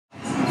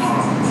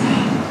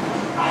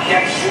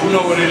You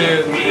know what it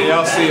is, man.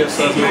 Y'all see us,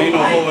 man. Ain't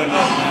no holding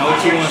up,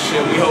 man. 021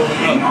 shit, we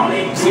holding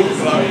up. See the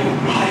Glock.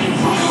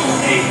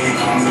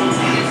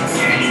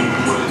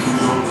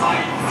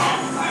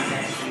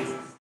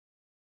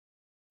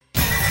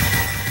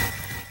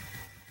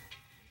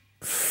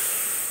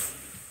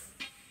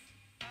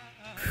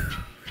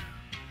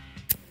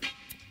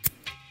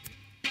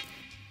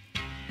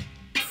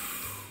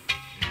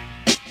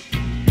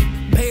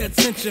 Pay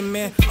attention,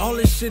 man, all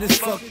this shit is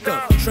fucked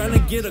up. Trying to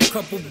get a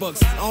couple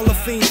bucks, all the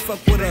fiends fuck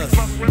with us.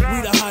 We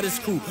the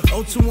hottest crew,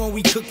 021,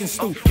 we cooking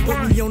stew.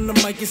 Put me on the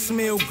mic, it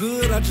smell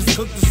good, I just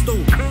cooked the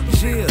stew.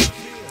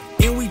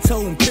 Yeah, and we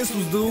toting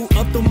pistols, dude.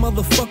 Up the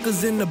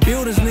motherfuckers in the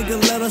buildings,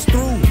 nigga, let us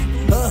through.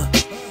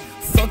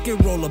 Fuck it,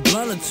 roll a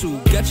blunt or two.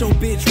 Got your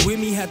bitch with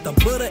me, had to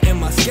put her in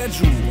my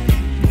schedule.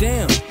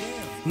 Damn,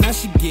 now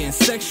she getting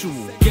sexual.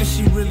 Guess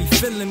she really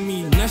feeling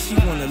me, now she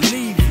wanna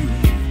leave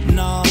you.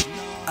 Nah,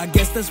 I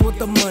guess that's what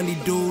the money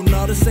do.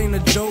 No, this ain't a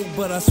joke,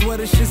 but I swear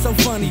this shit so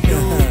funny,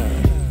 dude.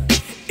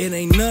 It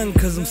ain't none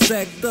cause I'm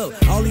sacked up.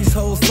 All these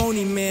hoes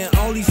phony, man,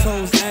 all these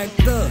hoes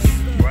act us.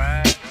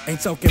 Ain't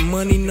talking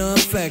money, none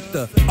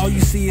factor. All you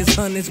see is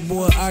hundreds,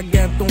 boy, I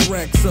got them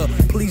racks up.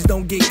 Please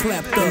don't get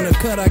clapped up. In the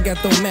cut, I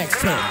got them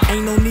maxed up.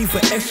 Ain't no need for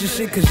extra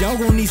shit, cause y'all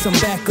gon' need some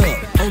backup.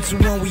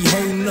 021, we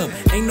holding up.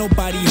 Ain't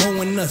nobody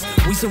hoeing us.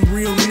 We some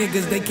real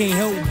niggas, they can't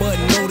help but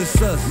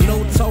notice us.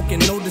 No talking,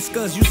 no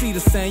discuss. You see the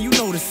sign, you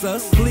notice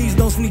us. Please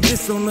don't sneak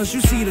this on us.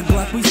 You see the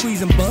Glock, we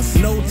squeeze and bust.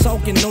 No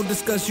talking, no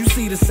discuss. You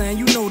see the sign,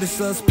 you notice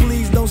us.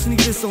 Please don't sneak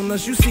this on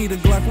us. You see the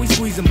Glock, we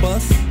squeeze and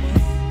bust.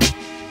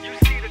 You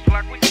see the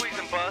Glock, we squeeze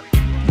and bust.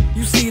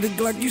 You see the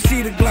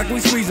Glock, we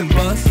squeeze and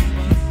bust.